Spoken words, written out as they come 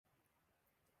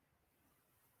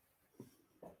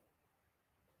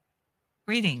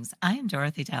Greetings. I am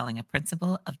Dorothy Dowling, a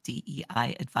principal of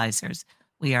DEI Advisors.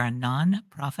 We are a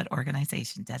nonprofit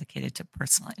organization dedicated to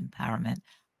personal empowerment.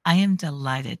 I am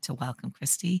delighted to welcome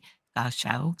Kristie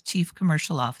Goshow, Chief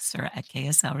Commercial Officer at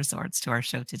KSL Resorts, to our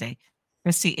show today.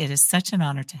 Kristie, it is such an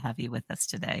honor to have you with us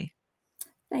today.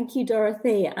 Thank you,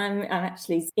 Dorothy. I'm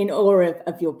actually in awe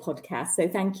of your podcast. So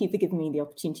thank you for giving me the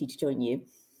opportunity to join you.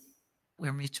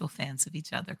 We're mutual fans of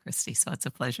each other, Kristie, so it's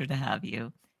a pleasure to have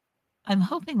you. I'm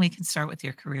hoping we can start with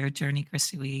your career journey,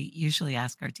 Kristie. We usually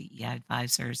ask our DEI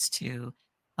advisors to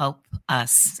help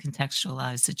us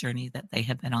contextualize the journey that they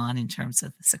have been on in terms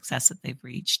of the success that they've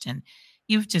reached. And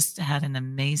you've just had an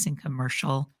amazing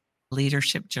commercial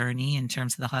leadership journey in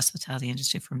terms of the hospitality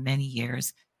industry for many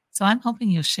years. So I'm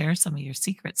hoping you'll share some of your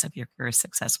secrets of your career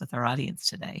success with our audience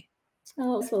today.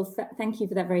 Oh, well, thank you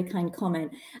for that very kind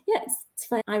comment. Yes,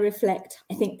 I reflect,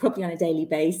 I think, probably on a daily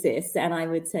basis. And I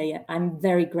would say I'm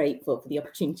very grateful for the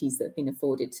opportunities that have been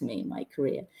afforded to me in my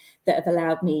career that have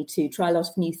allowed me to try a lot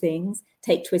of new things,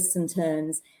 take twists and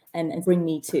turns, and bring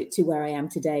me to where I am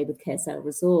today with KSL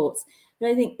Resorts.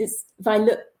 But I think if I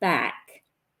look back,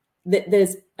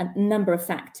 there's a number of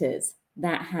factors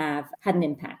that have had an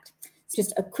impact. It's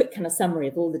just a quick kind of summary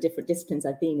of all the different disciplines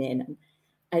I've been in. And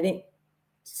I think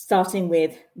starting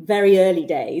with very early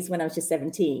days, when I was just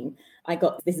 17, I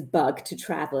got this bug to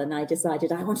travel and I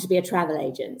decided I wanted to be a travel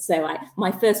agent. So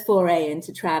my first foray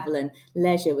into travel and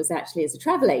leisure was actually as a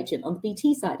travel agent on the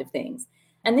BT side of things.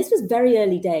 And this was very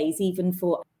early days, even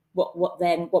for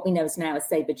what we know now as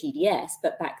Sabre GDS.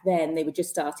 But back then they were just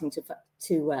starting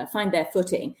to find their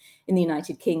footing in the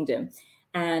United Kingdom.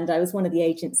 And I was one of the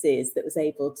agencies that was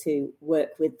able to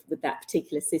work with that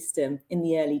particular system in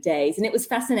the early days. And it was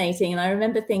fascinating. And I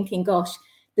remember thinking, gosh,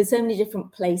 there's so many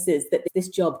different places that this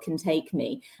job can take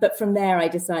me. But from there, I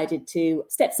decided to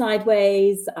step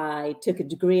sideways. I took a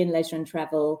degree in leisure and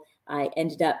travel. I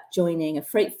ended up joining a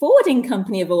freight forwarding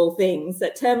company of all things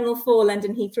at Terminal 4,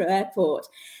 London Heathrow Airport.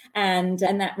 And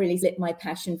that really lit my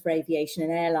passion for aviation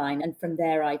and airline. And from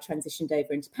there, I transitioned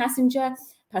over into passenger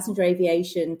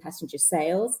aviation, passenger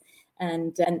sales,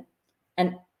 and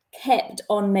kept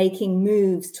on making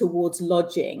moves towards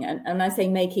lodging. And I say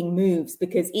making moves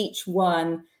because each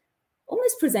one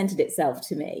almost presented itself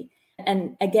to me.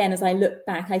 And again, as I look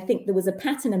back, I think there was a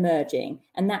pattern emerging,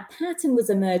 and that pattern was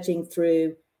emerging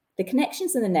through the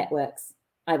connections and the networks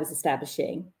I was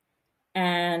establishing.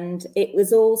 And it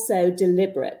was also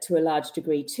deliberate to a large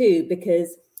degree too,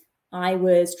 because I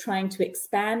was trying to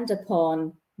expand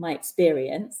upon my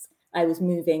experience. I was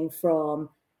moving from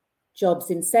jobs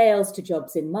in sales to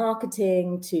jobs in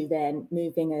marketing to then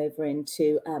moving over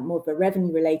into more of a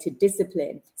revenue related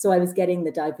discipline. So I was getting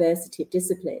the diversity of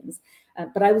disciplines,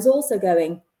 but I was also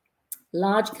going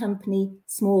large company,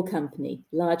 small company,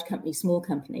 large company, small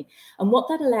company. And what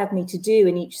that allowed me to do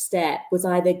in each step was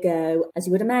either go, as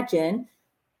you would imagine,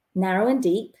 narrow and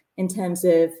deep in terms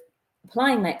of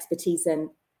applying my expertise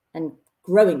and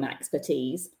growing my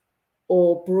expertise,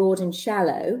 or broad and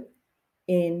shallow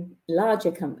in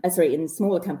in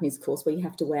smaller companies, of course, where you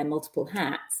have to wear multiple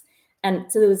hats.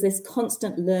 And so there was this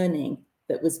constant learning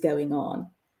that was going on.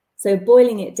 So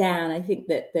boiling it down, I think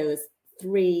that there was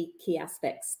 3 key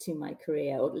aspects to my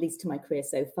career, or at least to my career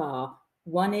so far.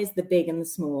 1 is the big and the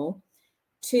small.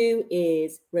 2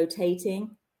 is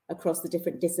rotating across the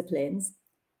different disciplines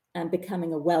and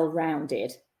becoming a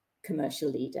well-rounded commercial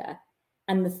leader.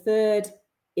 And the 3rd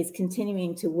is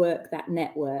continuing to work that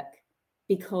network,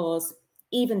 because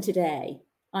even today,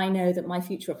 I know that my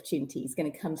future opportunity is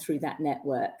going to come through that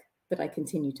network that I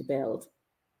continue to build.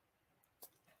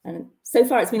 And so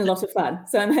far, it's been a lot of fun.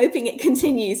 So I'm hoping it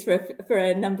continues for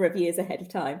a number of years ahead of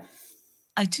time.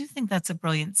 I do think that's a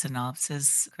brilliant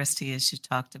synopsis, Kristie, as you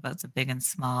talked about the big and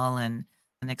small and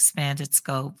an expanded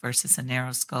scope versus a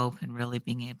narrow scope, and really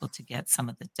being able to get some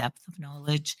of the depth of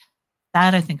knowledge.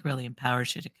 That, I think, really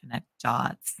empowers you to connect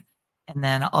dots. And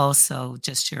then also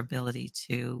just your ability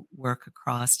to work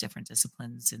across different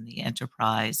disciplines in the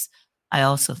enterprise, I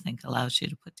also think allows you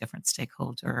to put different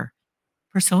stakeholder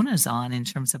personas on in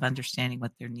terms of understanding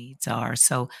what their needs are.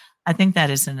 So I think that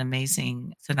is an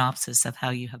amazing synopsis of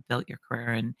how you have built your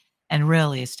career and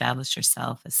really established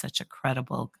yourself as such a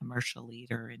credible commercial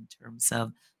leader in terms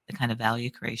of the kind of value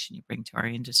creation you bring to our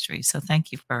industry. So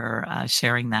thank you for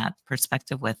sharing that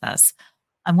perspective with us.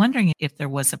 I'm wondering if there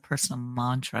was a personal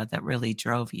mantra that really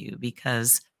drove you,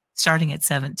 because starting at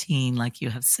 17, like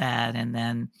you have said, and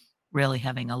then really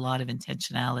having a lot of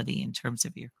intentionality in terms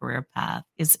of your career path,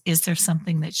 is there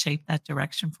something that shaped that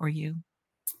direction for you?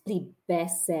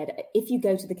 best said, if you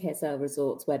go to the KSL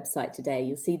Resorts website today,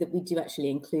 you'll see that we do actually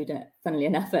include, funnily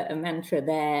enough, a mantra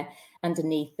there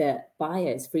underneath the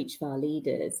bios for each of our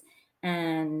leaders.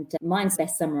 And mine's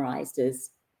best summarized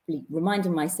as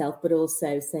reminding myself, but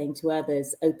also saying to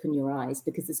others, open your eyes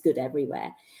because there's good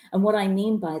everywhere. And what I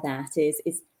mean by that is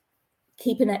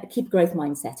keep growth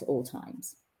mindset at all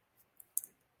times.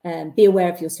 Be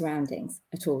aware of your surroundings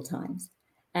at all times.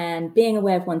 And being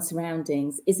aware of one's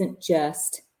surroundings isn't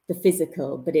just the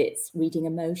physical, but it's reading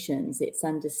emotions, it's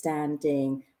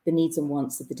understanding the needs and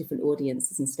wants of the different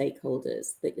audiences and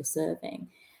stakeholders that you're serving.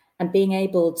 And being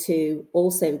able to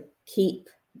also keep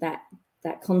that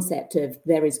concept of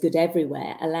there is good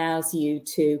everywhere allows you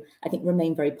to, I think,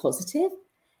 remain very positive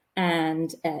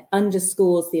and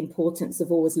underscores the importance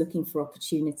of always looking for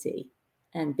opportunity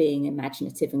and being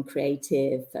imaginative and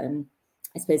creative, and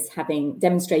I suppose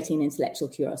demonstrating intellectual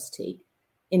curiosity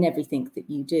in everything that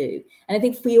you do. And I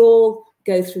think if we all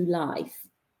go through life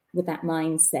with that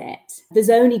mindset, there's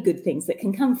only good things that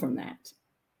can come from that.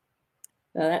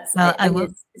 So that's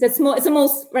it's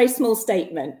a very small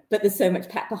statement, but there's so much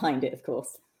pat behind it, of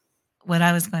course. What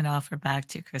I was going to offer back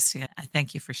to you, Kristie, I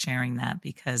thank you for sharing that,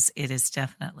 because it is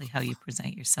definitely how you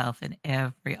present yourself in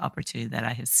every opportunity that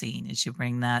I have seen, is you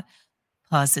bring that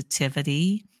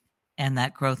positivity and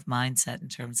that growth mindset in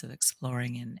terms of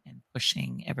exploring and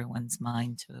pushing everyone's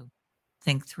mind to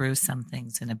think through some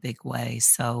things in a big way.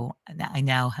 So I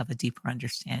now have a deeper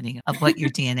understanding of what your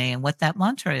DNA and what that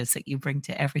mantra is that you bring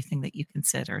to everything that you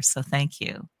consider. So thank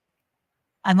you.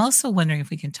 I'm also wondering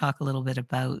if we can talk a little bit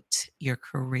about your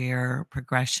career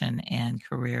progression and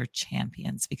career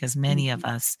champions, because many of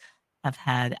us have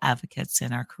had advocates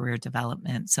in our career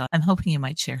development. So I'm hoping you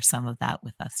might share some of that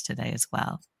with us today as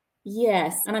well.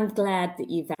 Yes, and I'm glad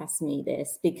that you've asked me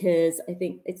this, because I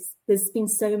think there's been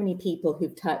so many people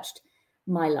who've touched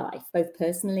my life, both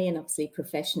personally and obviously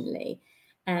professionally.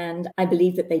 And I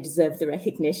believe that they deserve the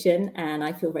recognition, and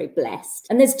I feel very blessed.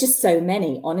 And there's just so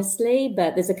many, honestly,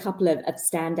 but there's a couple of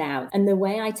standout. And the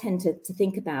way I tend to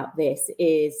think about this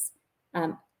is,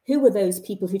 who were those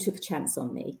people who took a chance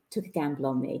on me, took a gamble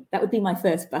on me? That would be my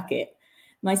first bucket.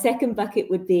 My second bucket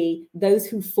would be those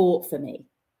who fought for me.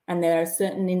 And there are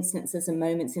certain instances and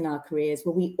moments in our careers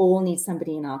where we all need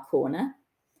somebody in our corner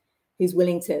who's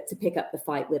willing to pick up the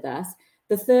fight with us.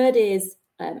 The third is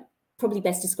probably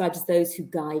best described as those who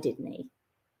guided me,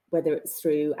 whether it's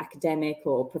through academic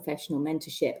or professional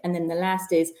mentorship. And then the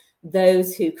last is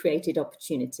those who created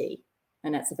opportunity.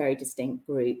 And that's a very distinct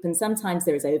group. And sometimes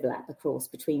there is overlap, of course,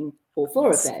 between all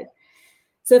four of those.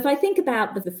 So if I think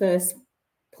about the first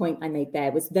point I made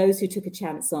there was those who took a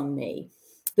chance on me.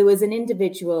 There was an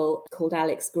individual called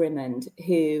Alex Grimmond,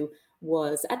 who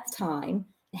was at the time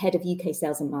head of UK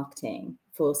sales and marketing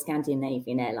for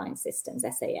Scandinavian Airline Systems,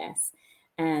 SAS.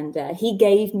 And he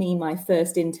gave me my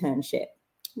first internship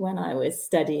when I was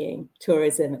studying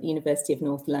tourism at the University of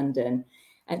North London.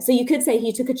 And so you could say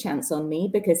he took a chance on me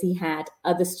because he had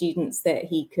other students that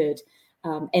he could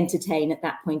entertain at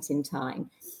that point in time.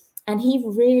 And he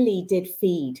really did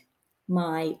feed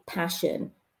my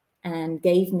passion and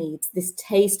gave me this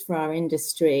taste for our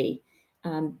industry.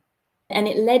 And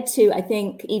it led to, I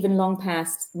think, even long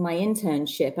past my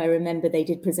internship, I remember they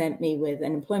did present me with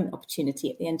an employment opportunity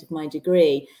at the end of my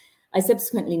degree. I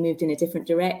subsequently moved in a different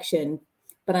direction,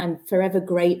 but I'm forever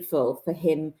grateful for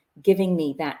him giving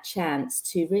me that chance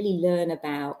to really learn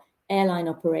about airline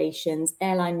operations,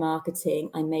 airline marketing.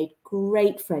 I made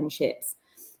great friendships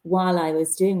while I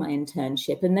was doing my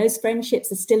internship, and those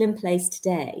friendships are still in place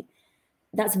today.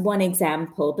 That's one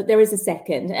example, but there is a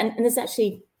second, and there's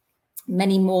actually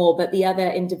many more, but the other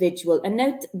individual, and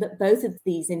note that both of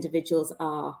these individuals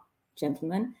are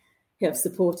gentlemen who have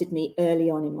supported me early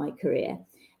on in my career.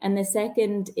 And the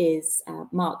second is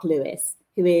Mark Lewis,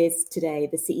 who is today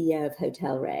the CEO of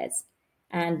Hotel Res.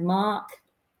 And Mark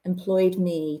employed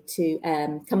me to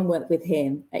come and work with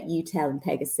him at UTEL and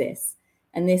Pegasus.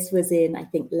 And this was in, I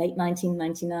think, late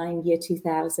 1999, year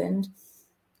 2000.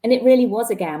 And it really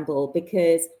was a gamble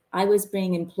because I was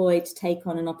being employed to take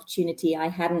on an opportunity I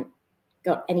hadn't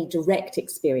got any direct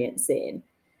experience in.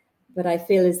 But I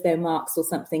feel as though Mark saw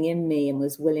something in me and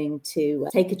was willing to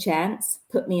take a chance,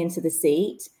 put me into the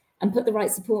seat and put the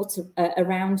right support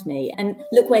around me. And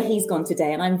look where he's gone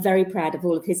today. And I'm very proud of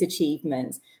all of his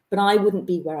achievements. But I wouldn't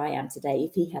be where I am today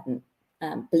if he hadn't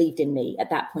believed in me at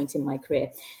that point in my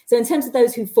career. So in terms of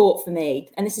those who fought for me,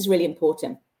 and this is really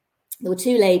important, there were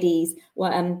two ladies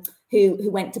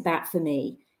who went to bat for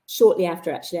me shortly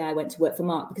after, actually, I went to work for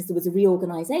Mark because there was a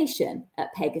reorganization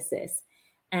at Pegasus.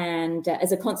 And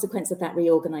as a consequence of that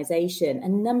reorganization, a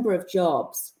number of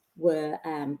jobs were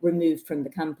removed from the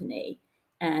company.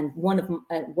 And one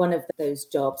of those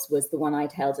jobs was the one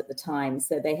I'd held at the time.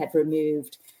 So they had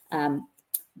removed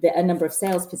a number of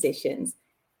sales positions.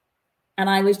 And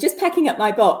I was just packing up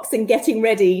my box and getting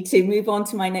ready to move on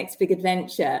to my next big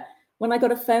adventure when I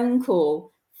got a phone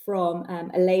call from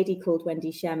a lady called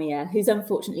Wendy Shamia, who's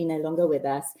unfortunately no longer with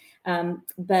us.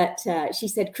 But she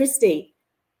said, Kristie,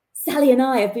 Sally and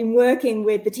I have been working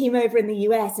with the team over in the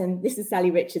US, and this is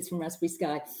Sally Richards from Raspberry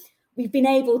Sky. We've been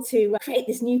able to create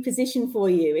this new position for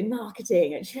you in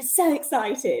marketing. And she was so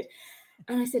excited.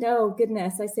 And I said, oh,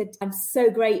 goodness. I said, I'm so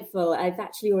grateful. I've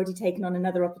actually already taken on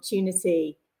another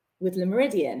opportunity with Le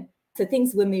Méridien. So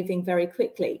things were moving very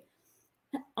quickly.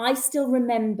 I still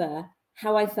remember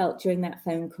how I felt during that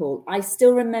phone call. I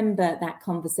still remember that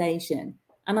conversation.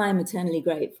 And I'm eternally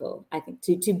grateful, I think,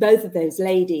 to both of those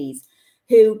ladies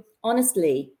who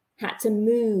honestly had to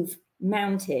move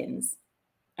mountains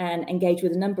and engage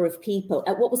with a number of people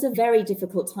at what was a very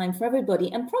difficult time for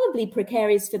everybody, and probably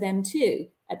precarious for them too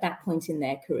at that point in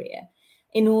their career,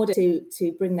 in order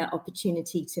to bring that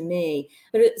opportunity to me.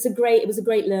 But it was a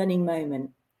great learning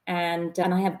moment. And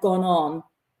I have gone on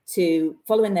to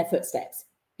follow in their footsteps,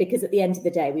 because at the end of the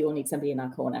day, we all need somebody in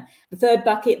our corner. The third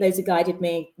bucket, those who guided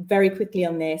me very quickly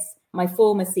on this, my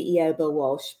former CEO, Bill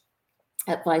Walsh,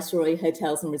 at Viceroy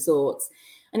Hotels and Resorts,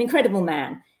 an incredible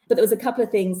man. But there was a couple of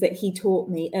things that he taught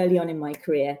me early on in my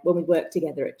career when we worked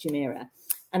together at Jumeirah.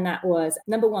 And that was,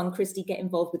 number one, Kristie, get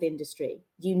involved with industry.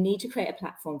 You need to create a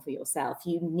platform for yourself.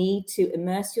 You need to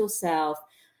immerse yourself,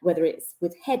 whether it's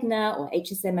with HEDNA or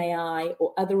HSMAI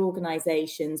or other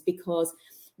organizations, because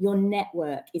your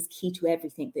network is key to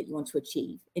everything that you want to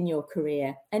achieve in your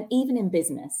career and even in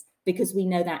business, because we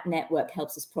know that network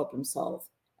helps us problem solve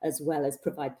as well as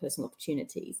provide personal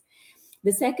opportunities.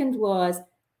 The second was,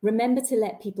 remember to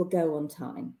let people go on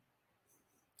time.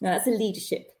 Now, that's a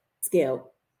leadership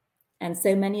skill. And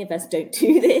so many of us don't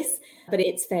do this, but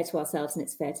it's fair to ourselves and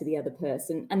it's fair to the other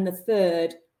person. And the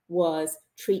third was,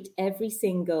 treat every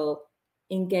single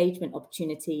engagement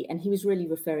opportunity, and he was really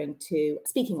referring to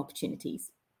speaking opportunities,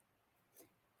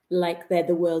 like they're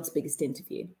the world's biggest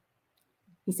interview.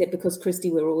 He said, because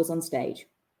Kristie, we're always on stage.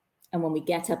 And when we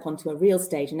get up onto a real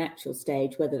stage, an actual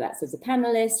stage, whether that's as a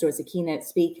panelist or as a keynote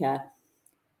speaker,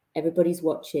 everybody's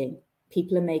watching,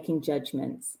 people are making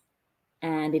judgments,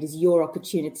 and it is your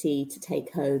opportunity to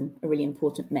take home a really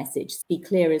important message. Be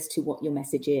clear as to what your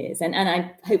message is. And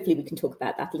hopefully we can talk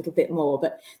about that a little bit more,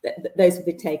 but those are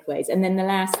the takeaways. And then the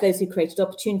last, those who created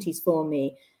opportunities for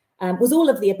me, was all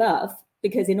of the above,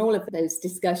 because in all of those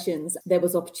discussions, there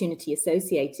was opportunity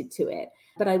associated to it.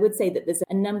 But I would say that there's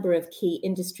a number of key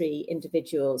industry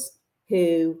individuals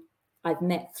who I've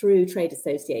met through trade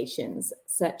associations,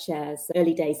 such as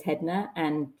early days HEDNA,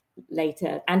 and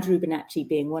later Andrew Bonacci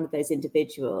being one of those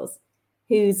individuals,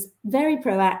 who's very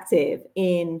proactive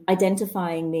in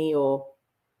identifying me or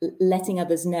letting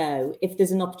others know if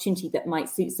there's an opportunity that might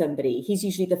suit somebody. He's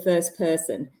usually the first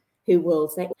person who will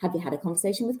say, have you had a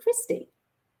conversation with Kristie?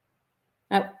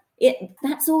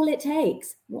 That's all it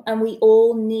takes. And we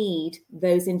all need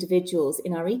those individuals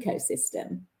in our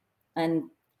ecosystem. And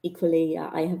equally,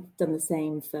 I have done the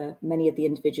same for many of the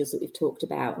individuals that we've talked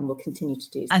about and will continue to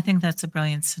do so. I think that's a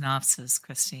brilliant synopsis,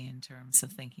 Kristie, in terms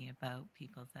of thinking about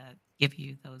people that give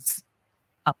you those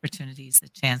opportunities, the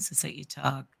chances that you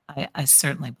talk. I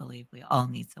certainly believe we all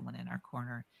need someone in our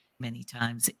corner many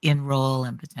times in role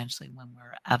and potentially when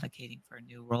we're advocating for a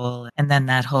new role. And then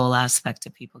that whole aspect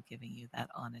of people giving you that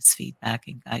honest feedback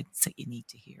and guidance that you need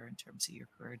to hear in terms of your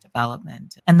career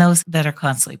development. And those that are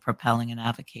constantly propelling and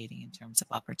advocating in terms of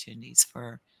opportunities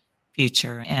for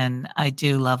future. And I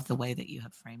do love the way that you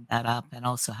have framed that up and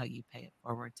also how you pay it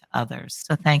forward to others.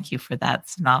 So thank you for that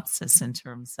synopsis in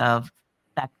terms of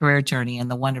that career journey and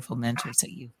the wonderful mentors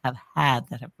that you have had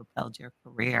that have propelled your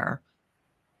career.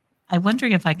 I'm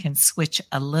wondering if I can switch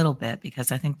a little bit,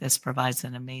 because I think this provides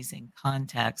an amazing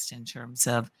context in terms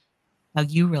of how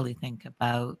you really think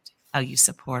about how you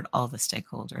support all the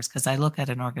stakeholders. Because I look at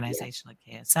an organization like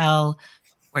KSL,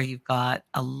 where you've got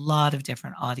a lot of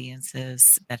different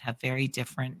audiences that have very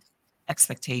different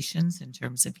expectations in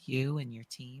terms of you and your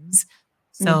teams.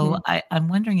 So I'm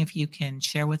wondering if you can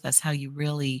share with us how you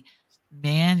really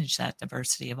manage that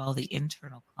diversity of all the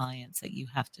internal clients that you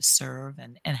have to serve,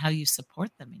 and how you support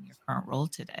them in your current role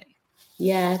today.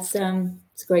 Yeah, it's a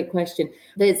great question.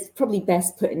 It's probably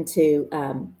best put into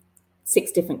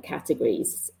 6 different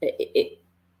categories.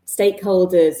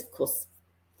 Stakeholders, of course,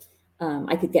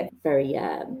 I could get very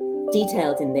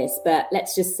detailed in this, but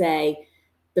let's just say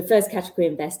the first category,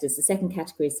 investors, the second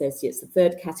category, associates, the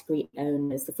third category,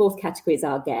 owners, the fourth category is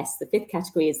our guests, the fifth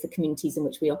category is the communities in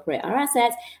which we operate our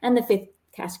assets, and the fifth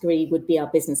category would be our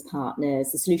business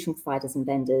partners, the solution providers and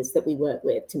vendors that we work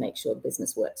with to make sure the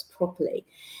business works properly.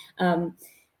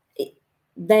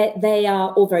 They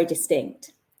are all very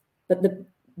distinct, but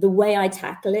the way I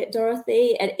tackle it,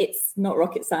 Dorothy, and it's not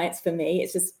rocket science for me,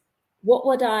 it's just, what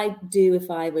would I do if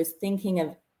I was thinking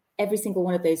of every single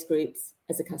one of those groups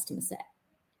as a customer set?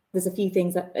 There's a few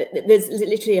things, there's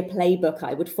literally a playbook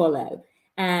I would follow.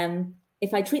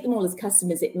 If I treat them all as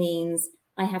customers, it means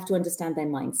I have to understand their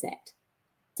mindset.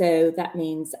 So that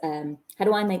means, how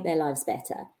do I make their lives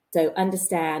better? So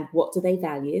understand, what do they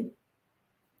value?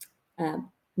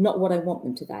 Not what I want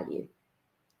them to value.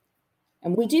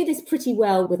 And we do this pretty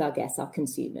well with our guests, our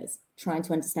consumers, trying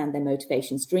to understand their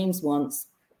motivations, dreams, wants,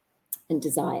 and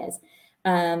desires.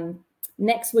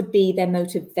 Next would be their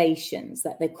motivations,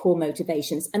 that their core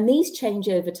motivations. And these change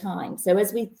over time. So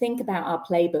as we think about our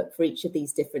playbook for each of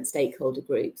these different stakeholder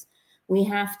groups, we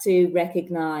have to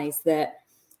recognize that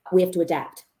we have to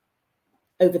adapt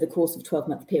over the course of a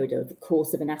 12-month period, over the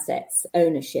course of an asset's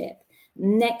ownership.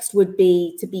 Next would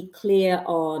be to be clear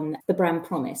on the brand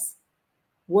promise.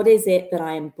 What is it that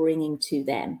I am bringing to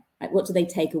them? Like, what do they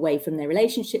take away from their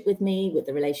relationship with me, with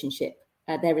the relationship,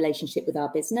 their relationship with our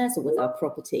business or with our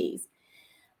properties?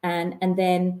 And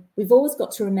then we've always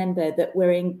got to remember that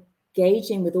we're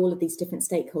engaging with all of these different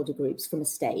stakeholder groups from a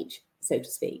stage, so to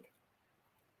speak.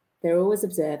 They're always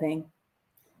observing,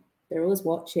 they're always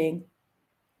watching,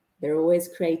 they're always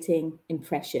creating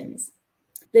impressions.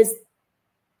 There's,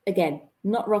 again,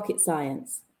 not rocket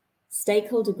science.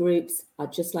 Stakeholder groups are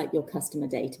just like your customer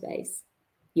database.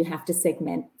 You have to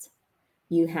segment.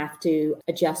 You have to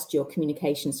adjust your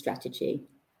communication strategy.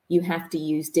 You have to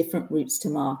use different routes to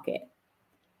market.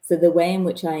 So the way in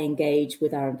which I engage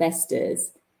with our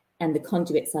investors and the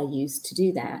conduits I use to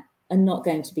do that are not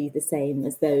going to be the same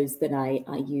as those that I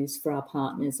use for our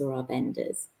partners or our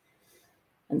vendors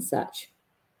and such.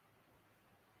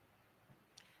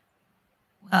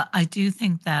 Well, I do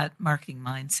think that marketing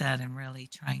mindset and really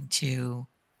trying to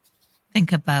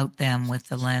think about them with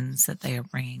the lens that they are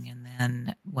bringing, and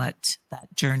then what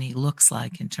that journey looks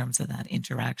like in terms of that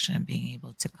interaction and being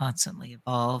able to constantly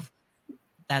evolve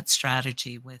that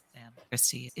strategy with them,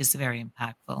 Kristie, is very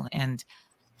impactful. And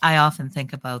I often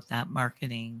think about that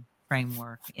marketing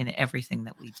framework in everything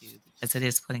that we do, because it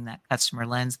is putting that customer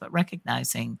lens, but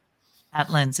recognizing that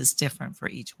lens is different for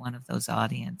each one of those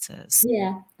audiences.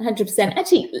 Yeah, 100%.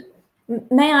 Actually,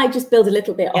 may I just build a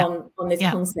little bit on this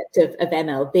concept of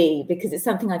MLB, because it's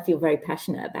something I feel very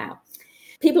passionate about.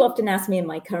 People often ask me in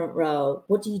my current role,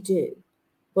 what do you do?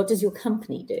 What does your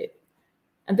company do?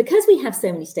 And because we have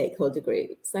so many stakeholder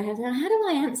groups, I have to, how do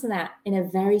I answer that in a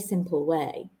very simple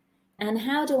way? And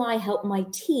how do I help my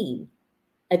team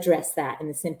address that in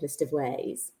the simplest of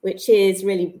ways, which is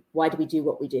really, why do we do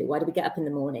what we do? Why do we get up in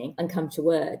the morning and come to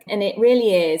work? And it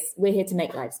really is, we're here to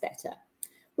make lives better.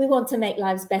 We want to make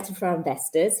lives better for our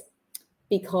investors,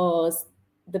 because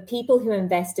the people who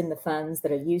invest in the funds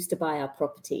that are used to buy our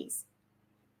properties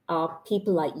are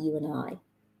people like you and I.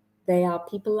 They are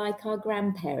people like our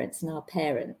grandparents and our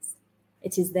parents.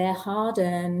 It is their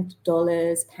hard-earned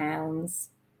dollars, pounds,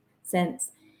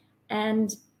 cents.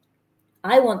 And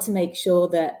I want to make sure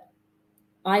that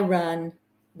I run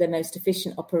the most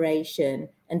efficient operation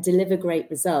and deliver great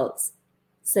results,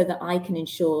 so that I can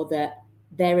ensure that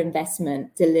their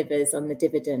investment delivers on the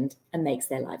dividend and makes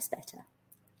their lives better.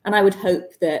 And I would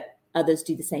hope that others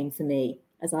do the same for me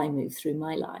as I move through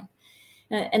my life.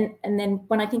 And then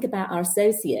when I think about our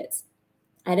associates,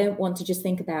 I don't want to just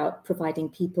think about providing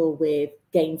people with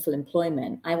gainful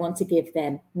employment. I want to give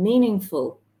them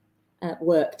meaningful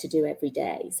work to do every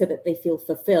day, so that they feel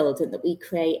fulfilled, and that we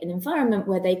create an environment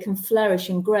where they can flourish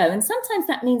and grow. And sometimes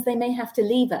that means they may have to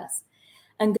leave us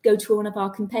and go to one of our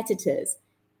competitors.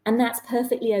 And that's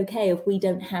perfectly okay if we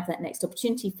don't have that next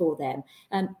opportunity for them.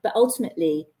 But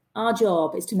ultimately, our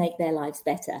job is to make their lives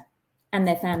better and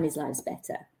their families' lives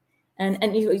better.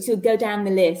 And you to go down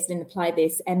the list and apply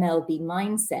this MLB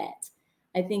mindset,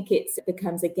 I think it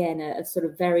becomes, again, a sort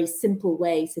of very simple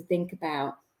way to think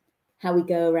about how we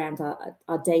go around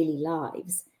our daily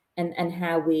lives, and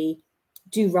how we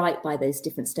do right by those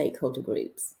different stakeholder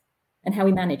groups and how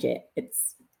we manage it.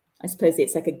 I suppose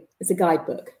it's a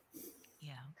guidebook.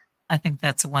 Yeah, I think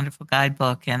that's a wonderful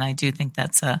guidebook. And I do think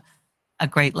that's a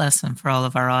great lesson for all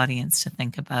of our audience to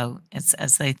think about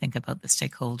as they think about the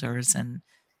stakeholders and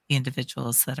the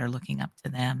individuals that are looking up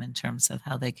to them in terms of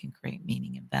how they can create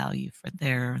meaning and value for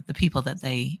the people that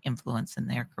they influence in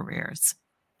their careers.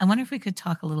 I wonder if we could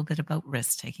talk a little bit about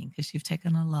risk taking, because you've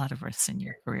taken a lot of risks in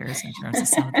your careers in terms of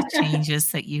some of the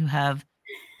changes that you have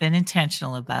been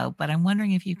intentional about, but I'm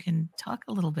wondering if you can talk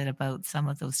a little bit about some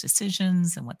of those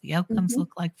decisions and what the outcomes Hmm.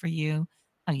 look like for you,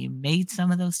 how you made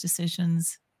some of those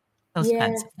decisions, those Yeah,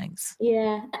 kinds of things.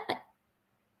 yeah.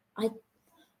 I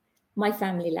my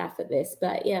family laugh at this,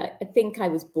 but yeah, I think I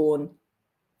was born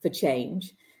for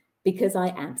change because I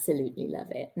absolutely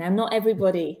love it. Now, not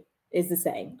everybody is the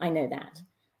same. I know that,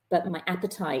 but my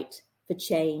appetite for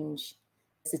change,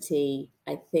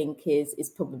 I think, is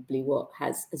probably what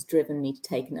has driven me to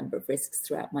take a number of risks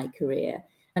throughout my career.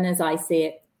 And as I see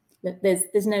it,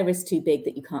 there's no risk too big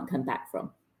that you can't come back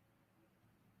from.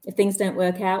 If things don't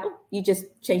work out, you just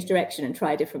change direction and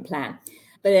try a different plan.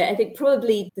 But I think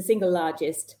probably the single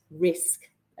largest risk,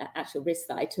 actual risk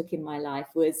that I took in my life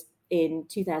was in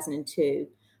 2002,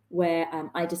 where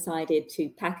I decided to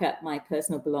pack up my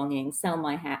personal belongings, sell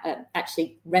my house,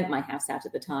 actually rent my house out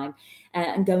at the time,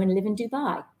 and go and live in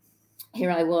Dubai.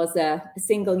 Here I was, a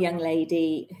single young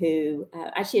lady who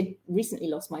actually had recently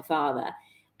lost my father.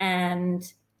 And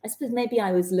I suppose maybe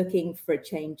I was looking for a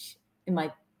change in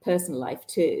my personal life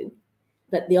too.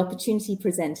 But the opportunity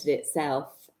presented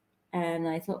itself. And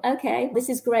I thought, okay, this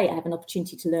is great. I have an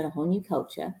opportunity to learn a whole new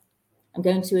culture. I'm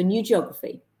going to a new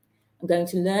geography. I'm going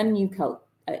to learn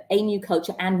a new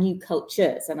culture and new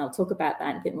cultures. And I'll talk about that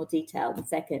in a bit more detail in a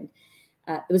second.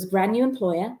 It was a brand new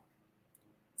employer.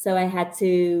 So I had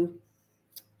to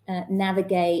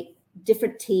navigate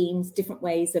different teams, different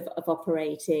ways of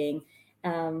operating.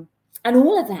 And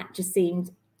all of that just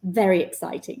seemed very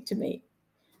exciting to me.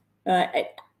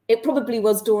 It probably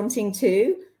was daunting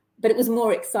too, but it was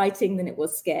more exciting than it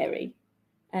was scary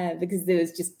because there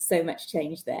was just so much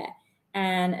change there.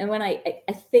 And when I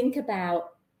think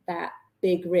about that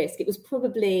big risk, it was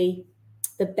probably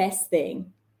the best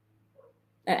thing,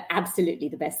 absolutely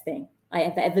the best thing I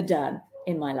have ever done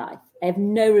in my life. I have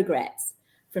no regrets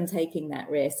from taking that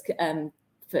risk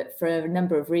for a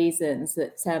number of reasons.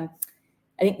 That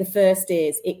I think the first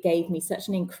is it gave me such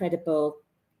an incredible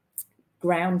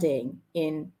grounding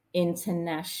in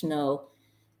international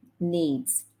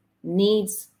needs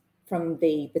from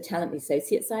the talent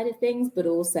associate side of things, but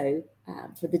also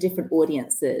for the different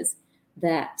audiences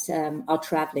that are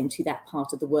traveling to that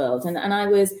part of the world. And I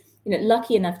was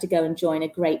lucky enough to go and join a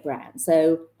great brand.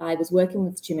 So I was working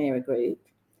with Jumeirah Group,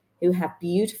 who have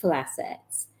beautiful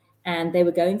assets, and they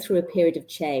were going through a period of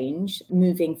change,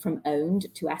 moving from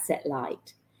owned to asset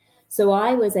light. So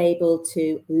I was able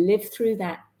to live through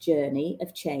that journey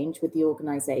of change with the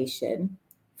organization,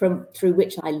 through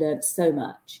which I learned so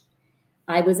much.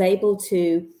 I was able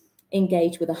to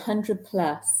engage with 100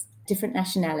 plus different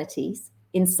nationalities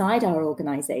inside our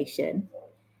organization.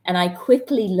 And I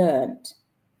quickly learned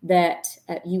that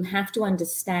you have to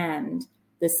understand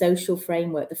the social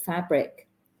framework, the fabric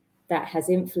that has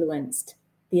influenced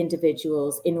the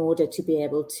individuals in order to be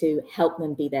able to help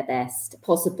them be their best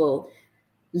possible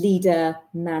leader,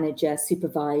 manager,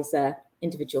 supervisor,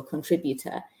 individual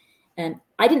contributor. And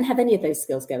I didn't have any of those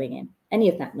skills going in, any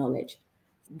of that knowledge.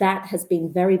 That has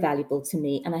been very valuable to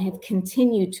me, and I have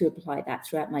continued to apply that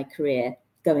throughout my career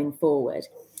going forward.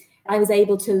 I was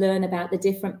able to learn about the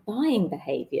different buying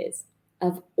behaviors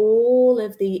of all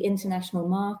of the international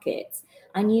markets.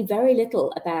 I knew very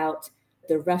little about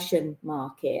the Russian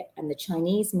market and the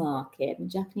Chinese market and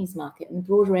the Japanese market and the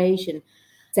broader Asian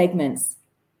segments.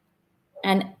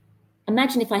 And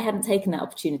imagine if I hadn't taken that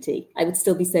opportunity, I would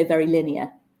still be so very linear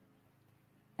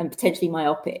and potentially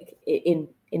myopic in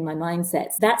my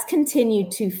mindsets. That's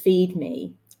continued to feed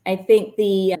me. I think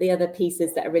the other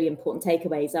pieces that are really important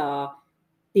takeaways are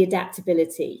the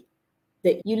adaptability,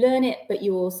 that you learn it, but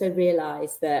you also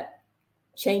realize that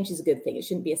change is a good thing. It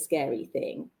shouldn't be a scary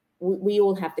thing. We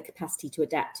all have the capacity to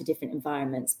adapt to different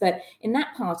environments. But in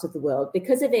that part of the world,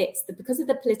 because of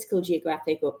the political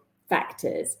geographic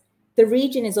factors, the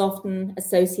region is often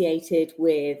associated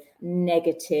with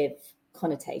negative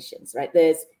connotations, right?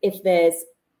 If there's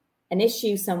an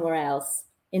issue somewhere else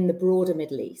in the broader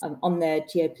Middle East on the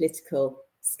geopolitical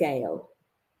scale,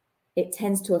 it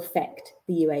tends to affect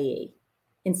the UAE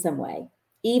in some way,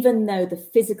 even though the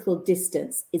physical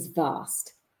distance is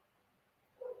vast.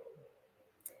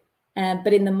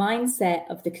 But in the mindset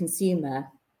of the consumer,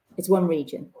 it's one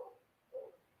region.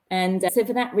 And so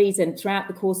for that reason, throughout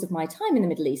the course of my time in the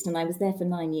Middle East, and I was there for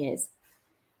 9 years,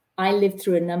 I lived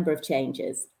through a number of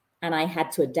changes and I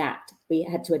had to adapt. We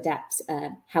had to adapt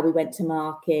how we went to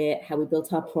market, how we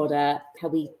built our product, how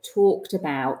we talked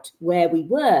about where we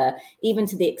were, even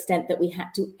to the extent that we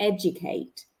had to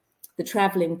educate the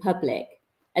traveling public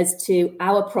as to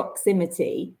our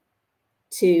proximity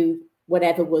to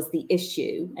whatever was the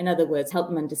issue. In other words, help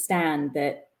them understand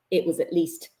that it was at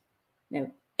least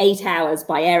 8 hours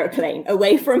by aeroplane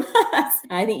away from us.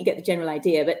 I think you get the general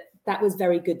idea, but that was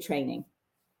very good training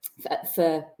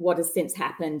for what has since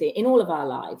happened in all of our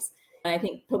lives. I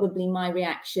think probably my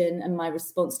reaction and my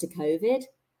response to COVID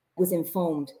was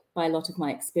informed by a lot of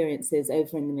my experiences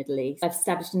over in the Middle East. I've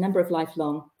established a number of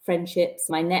lifelong friendships.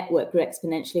 My network grew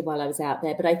exponentially while I was out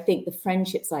there, but I think the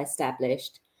friendships I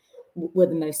established were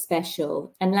the most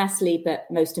special. And lastly, but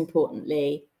most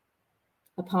importantly,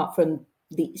 apart from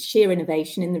the sheer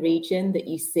innovation in the region that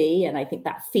you see, and I think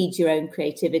that feeds your own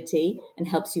creativity and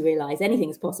helps you realize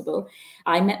anything's possible.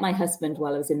 I met my husband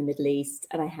while I was in the Middle East,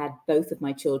 and I had both of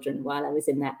my children while I was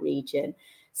in that region.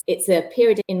 It's a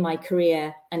period in my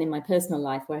career and in my personal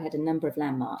life where I had a number of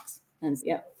landmarks. And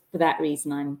for that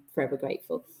reason, I'm forever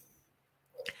grateful.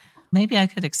 Maybe I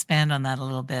could expand on that a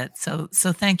little bit. So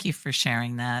thank you for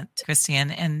sharing that, Kristie,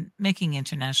 and making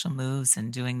international moves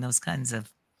and doing those kinds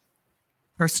of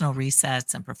personal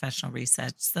resets and professional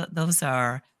resets. Those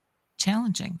are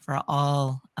challenging for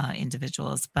all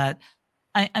individuals. But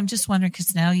I'm just wondering,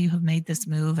 because now you have made this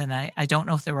move, and I don't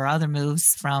know if there were other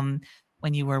moves from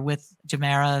when you were with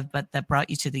Jumeirah, but that brought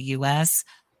you to the US.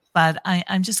 But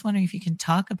I'm just wondering if you can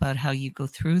talk about how you go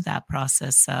through that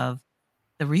process of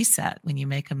the reset when you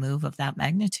make a move of that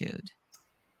magnitude.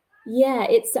 Yeah,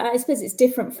 I suppose it's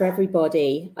different for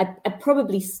everybody. I'd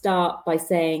probably start by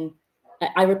saying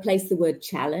I replace the word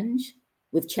challenge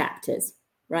with chapters,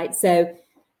 right? So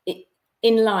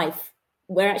in life,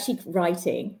 we're actually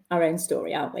writing our own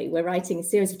story, aren't we? We're writing a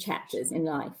series of chapters in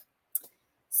life.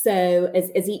 So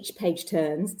as each page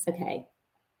turns, okay,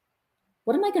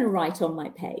 what am I going to write on my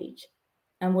page?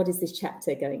 And what is this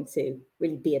chapter going to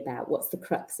really be about? What's the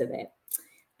crux of it?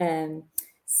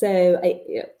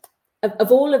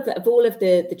 Of all of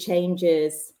the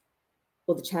changes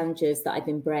or the challenges that I've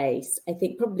embraced, I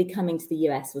think probably coming to the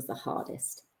US was the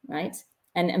hardest, right?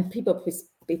 And people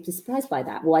be surprised by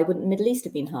that. Why wouldn't the Middle East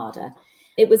have been harder?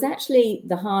 It was actually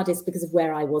the hardest because of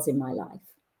where I was in my life.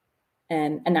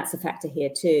 And that's a factor here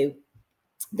too,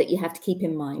 that you have to keep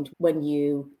in mind when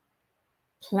you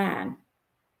plan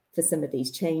for some of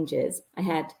these changes.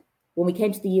 When we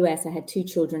came to the US, I had 2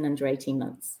 children under 18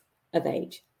 months of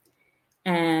age.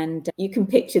 And you can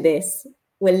picture this.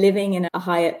 We're living in a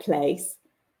Hyatt place,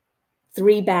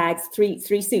 3 bags, three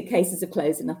suitcases of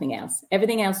clothes and nothing else.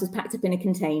 Everything else was packed up in a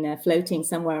container, floating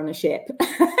somewhere on a ship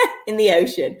in the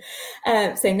ocean.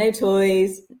 So no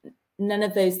toys, none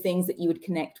of those things that you would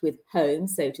connect with home,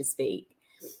 so to speak.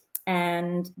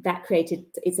 And that created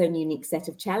its own unique set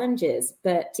of challenges.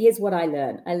 But here's what I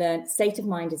learned. I learned state of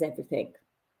mind is everything.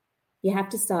 You have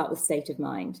to start with state of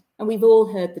mind. And we've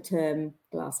all heard the term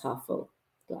glass half full,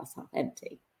 glass half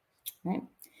empty, right?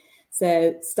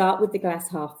 So start with the glass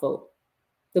half full.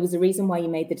 There was a reason why you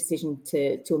made the decision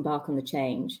to embark on the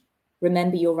change.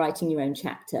 Remember, you're writing your own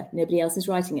chapter. Nobody else is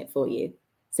writing it for you.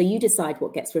 So you decide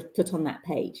what gets put on that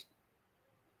page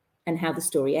and how the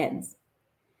story ends.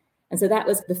 And so that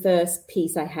was the first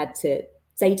piece I had to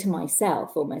say to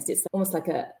myself almost. It's almost like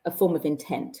a form of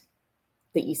intent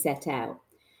that you set out.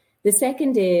 The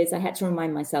second is I had to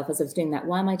remind myself as I was doing that,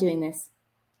 why am I doing this?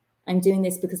 I'm doing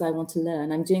this because I want to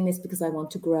learn. I'm doing this because I want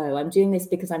to grow. I'm doing this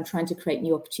because I'm trying to create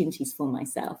new opportunities for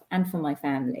myself and for my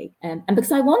family. And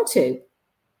because I want to.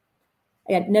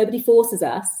 Again, nobody forces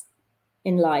us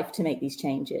in life to make these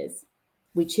changes.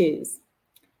 We choose.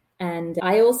 And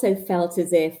I also felt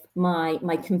as if my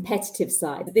competitive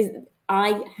side,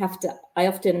 I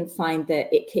often find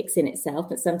that it kicks in itself,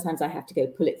 but sometimes I have to go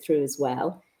pull it through as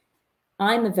well.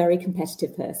 I'm a very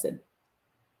competitive person.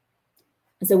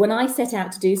 And so when I set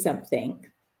out to do something,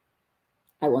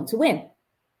 I want to win.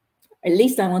 At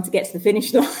least I want to get to the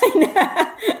finish line.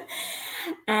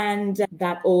 And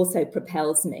that also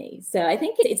propels me. So I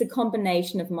think it's a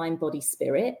combination of mind, body,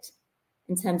 spirit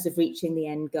in terms of reaching the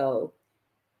end goal.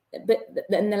 But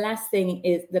then the last thing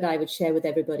is that I would share with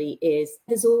everybody is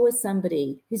there's always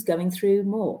somebody who's going through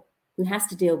more, who has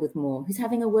to deal with more, who's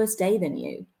having a worse day than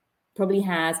you, probably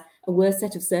has a worse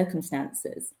set of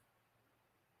circumstances.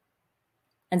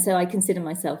 And so I consider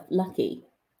myself lucky,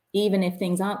 even if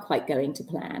things aren't quite going to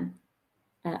plan.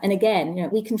 And again,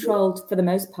 we controlled, for the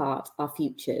most part, our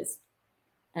futures.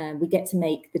 We get to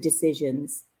make the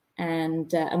decisions,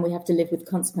 and we have to live with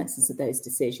the consequences of those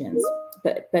decisions.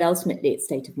 But ultimately, it's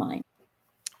state of mind.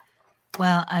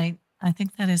 Well, I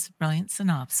think that is a brilliant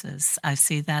synopsis. I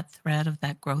see that thread of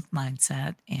that growth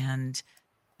mindset and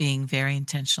being very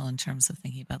intentional in terms of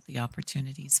thinking about the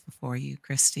opportunities before you,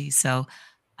 Kristie. So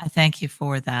I thank you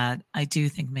for that. I do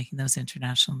think making those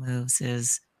international moves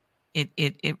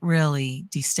it really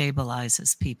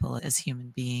destabilizes people as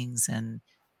human beings, and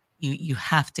you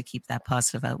have to keep that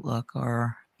positive outlook,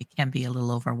 or it can be a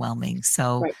little overwhelming.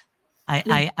 So Right.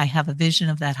 Yeah. I have a vision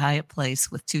of that Hyatt place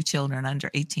with 2 children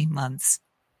under 18 months,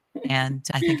 and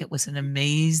I think it was an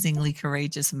amazingly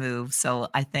courageous move. So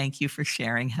I thank you for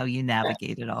sharing how you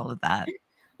navigated all of that.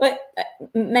 But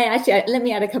may I actually let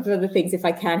me add a couple of other things if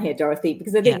I can here, Dorothy,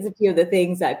 because I think Yeah. there's a few of the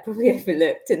things I probably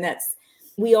overlooked, and that's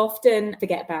we often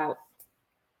forget about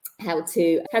how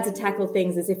to tackle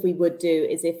things as if we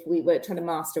were trying to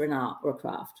master an art or a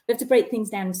craft. We have to break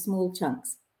things down in small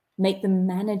chunks, make them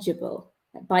manageable,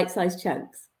 bite-sized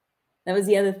chunks. That was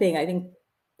the other thing I think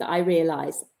that I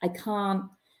realized. I can't,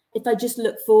 if I just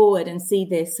look forward and see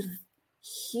this sort of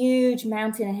huge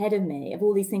mountain ahead of me of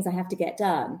all these things I have to get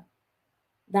done,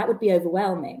 that would be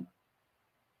overwhelming.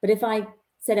 But if I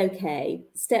said, okay,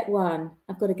 step one,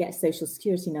 I've got to get a social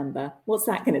security number. What's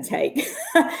that going to take?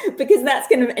 Because that's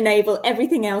going to enable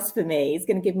everything else for me. It's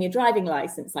going to give me a driving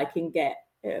license. I can get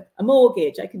a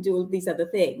mortgage. I can do all these other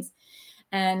things.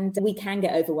 And we can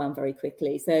get overwhelmed very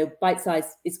quickly. So bite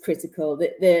size is critical.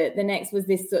 The next was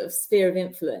this sort of sphere of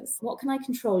influence. What can I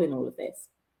control in all of this?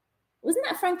 Wasn't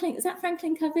that Franklin? Is that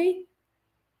Franklin Covey?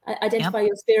 Identify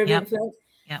your sphere of influence.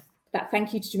 Yep.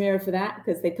 Thank you to Jamira for that,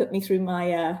 because they put me through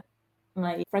my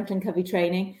Franklin Covey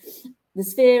training. The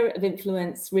sphere of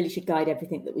influence really should guide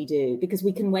everything that we do, because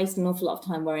we can waste an awful lot of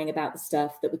time worrying about the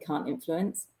stuff that we can't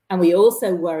influence. And we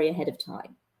also worry ahead of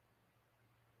time.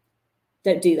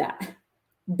 Don't do that.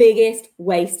 Biggest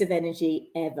waste of energy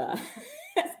ever.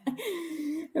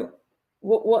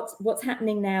 What's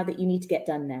happening now that you need to get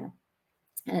done now?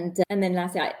 And then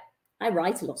lastly, I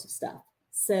write a lot of stuff.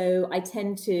 So I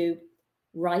tend to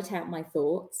write out my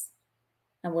thoughts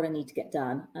and what I need to get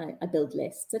done. I build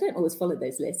lists. I don't always follow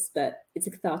those lists, but it's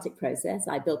a cathartic process.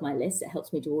 I build my list. It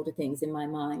helps me to order things in my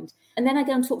mind. And then I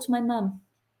go and talk to my mum.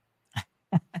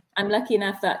 I'm lucky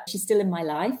enough that she's still in my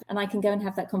life and I can go and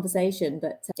have that conversation.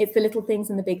 But it's the little things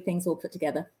and the big things all put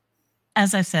together.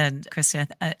 As I said, Kristie,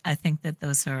 I think that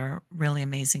those are really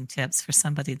amazing tips for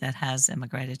somebody that has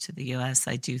immigrated to the U.S.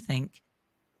 I do think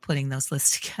putting those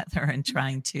lists together and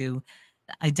trying to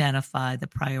identify the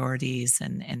priorities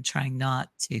and trying not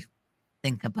to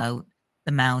think about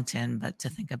the mountain, but to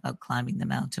think about climbing the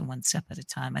mountain one step at a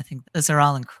time. I think those are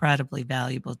all incredibly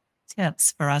valuable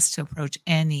tips for us to approach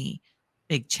any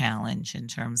big challenge in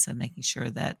terms of making sure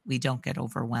that we don't get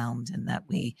overwhelmed and that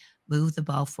we move the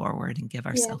ball forward and give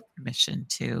ourselves permission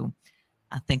to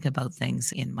think about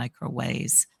things in micro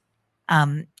ways.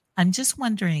 I'm just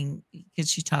wondering,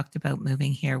 because you talked about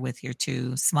moving here with your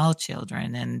 2 small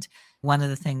children, and one of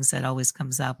the things that always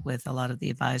comes up with a lot of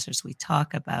the advisors we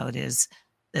talk about is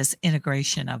this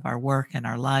integration of our work and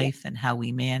our life and how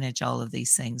we manage all of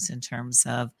these things in terms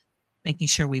of making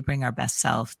sure we bring our best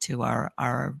self to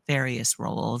our various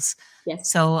roles.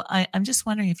 Yes. So I'm just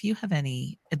wondering if you have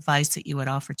any advice that you would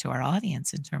offer to our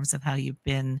audience in terms of how you've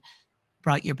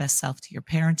brought your best self to your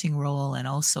parenting role and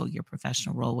also your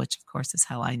professional role, which of course is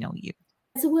how I know you.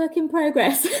 It's a work in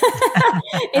progress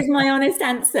is my honest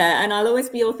answer. And I'll always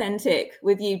be authentic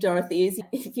with you, Dorothy.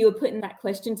 If you were putting that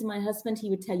question to my husband, he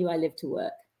would tell you I live to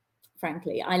work.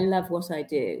 Frankly, I love what I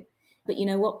do. But you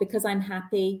know what? Because I'm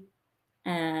happy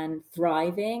and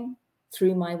thriving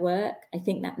through my work, I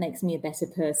think that makes me a better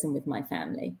person with my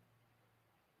family.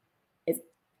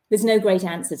 There's no great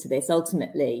answer to this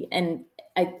ultimately. And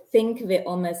I think of it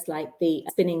almost like the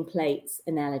spinning plates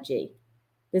analogy.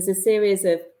 There's a series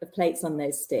of plates on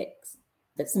those sticks.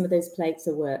 But some of those plates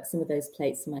are work, some of those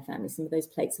plates are my family, some of those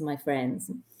plates are my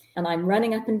friends. And I'm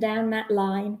running up and down that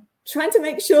line, trying to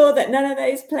make sure that none of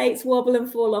those plates wobble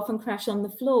and fall off and crash on the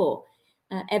floor.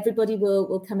 Everybody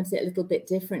will come at it a little bit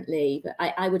differently. But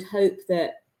I would hope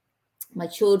that my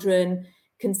children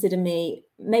consider me,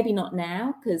 maybe not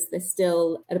now, because they're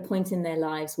still at a point in their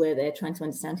lives where they're trying to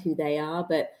understand who they are.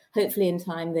 But hopefully in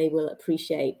time, they will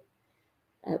appreciate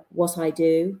what I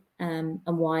do and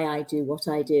why I do what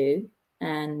I do.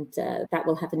 And that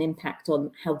will have an impact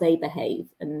on how they behave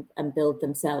and build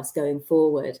themselves going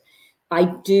forward. I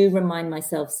do remind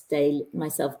myself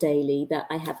daily that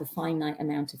I have a finite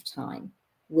amount of time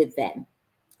with them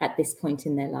at this point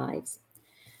in their lives.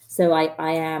 So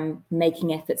I am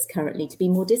making efforts currently to be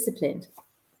more disciplined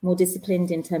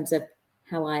in terms of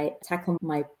how I tackle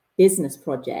my business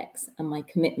projects and my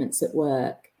commitments at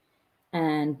work,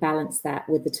 and balance that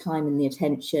with the time and the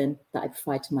attention that I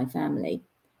provide to my family.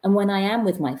 And when I am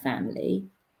with my family,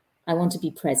 I want to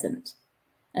be present.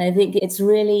 And I think it's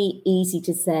really easy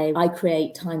to say I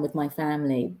create time with my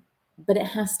family, but it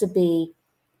has to be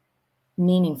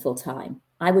meaningful time.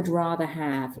 I would rather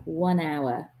have 1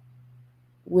 hour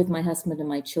with my husband and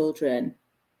my children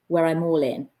where I'm all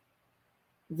in,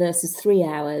 versus 3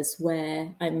 hours where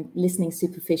I'm listening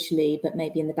superficially, but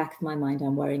maybe in the back of my mind,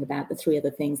 I'm worrying about the 3 other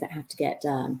things that have to get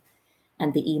done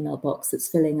and the email box that's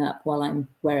filling up while I'm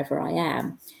wherever I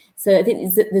am. So I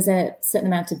think there's a certain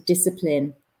amount of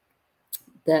discipline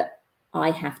that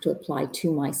I have to apply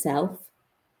to myself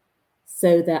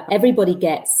so that everybody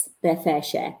gets their fair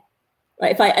share.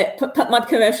 Right? If I put my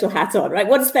commercial hat on, right,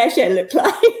 what does fair share look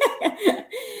like?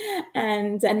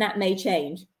 and that may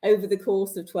change over the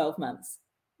course of 12 months,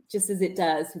 just as it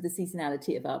does with the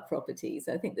seasonality of our properties.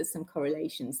 So I think there's some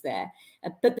correlations there,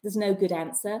 but there's no good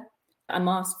answer. I'm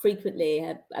asked frequently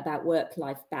about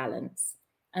work-life balance,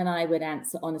 and I would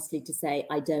answer honestly to say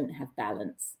I don't have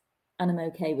balance, and I'm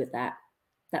okay with that.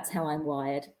 That's how I'm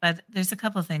wired. But there's a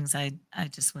couple of things I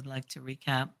just would like to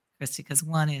recap, Kristie, because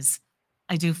one is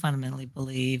I do fundamentally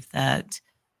believe that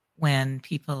when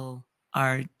people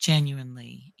are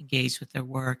genuinely engaged with their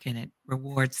work and it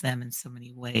rewards them in so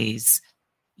many ways,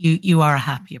 you are a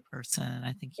happier person. And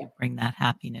I think you bring that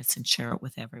happiness and share it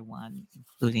with everyone,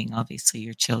 including obviously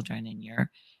your children and your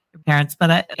parents,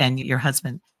 and your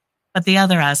husband. But the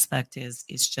other aspect is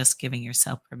just giving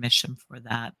yourself permission for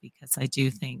that, because I do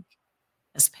think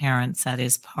as parents, that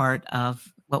is part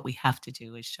of what we have to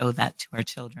do, is show that to our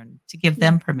children, to give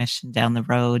them permission down the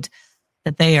road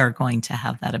that they are going to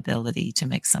have that ability to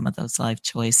make some of those life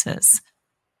choices.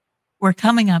 We're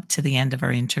coming up to the end of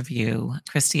our interview,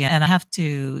 Kristie, and I have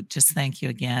to just thank you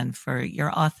again for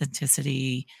your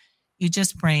authenticity. You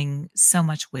just bring so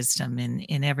much wisdom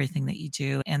in everything that you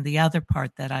do. And the other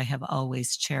part that I have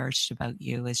always cherished about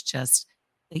you is just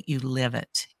that you live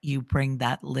it. You bring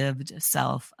that lived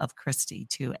self of Kristie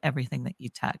to everything that you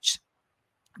touch.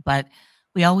 But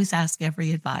we always ask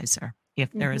every advisor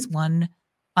if there is one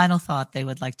final thought they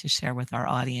would like to share with our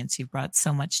audience. You've brought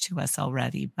so much to us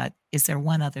already, but is there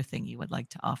one other thing you would like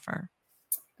to offer?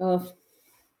 Oh,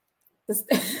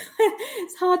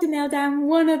 it's hard to nail down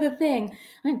one other thing.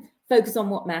 Focus on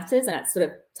what matters, and that sort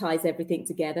of ties everything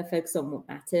together. Focus on what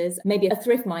matters. Maybe a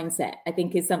thrift mindset, I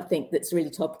think, is something that's really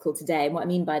topical today. And what I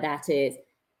mean by that is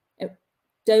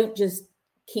don't just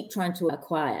keep trying to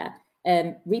acquire.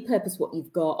 Repurpose what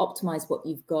you've got, optimize what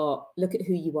you've got, look at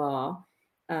who you are.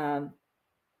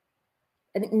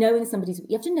 I think knowing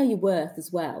you have to know your worth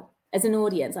as well. As an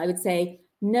audience, I would say,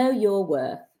 know your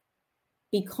worth,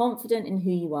 be confident in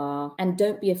who you are, and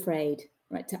don't be afraid,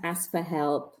 right, to ask for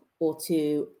help or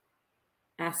to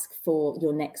ask for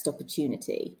your next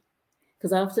opportunity.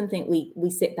 Because I often think we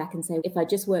sit back and say, if I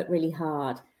just work really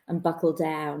hard and buckle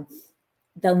down,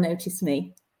 they'll notice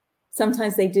me.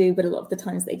 Sometimes they do, but a lot of the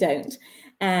times they don't.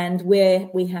 And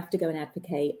we have to go and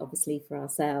advocate, obviously, for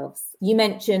ourselves. You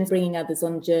mentioned bringing others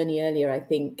on journey earlier. I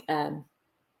think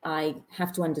I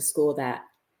have to underscore that.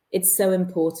 It's so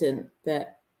important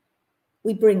that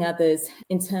we bring others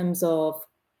in terms of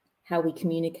how we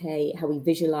communicate, how we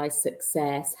visualize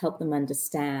success, help them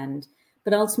understand.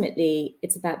 But ultimately,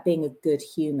 it's about being a good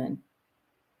human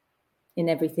in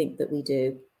everything that we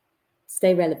do.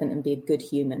 Stay relevant and be a good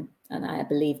human. And I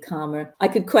believe karma. I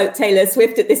could quote Taylor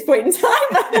Swift at this point in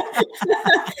time.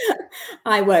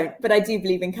 I won't, but I do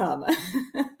believe in karma.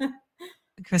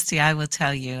 Kristie, I will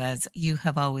tell you, as you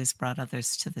have always brought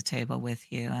others to the table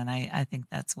with you, and I think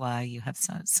that's why you have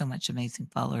so much amazing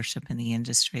followership in the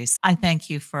industry. So I thank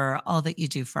you for all that you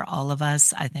do for all of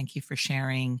us. I thank you for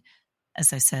sharing,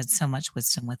 as I said, so much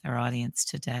wisdom with our audience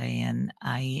today. And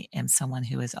I am someone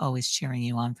who is always cheering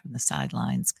you on from the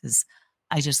sidelines, because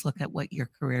I just look at what your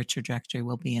career trajectory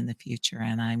will be in the future,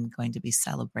 and I'm going to be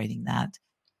celebrating that,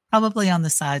 probably on the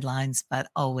sidelines, but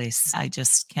always. I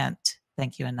just can't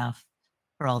thank you enough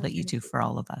for all that you do for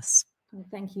all of us. Oh,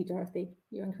 thank you, Dorothy.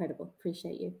 You're incredible.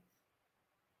 Appreciate you.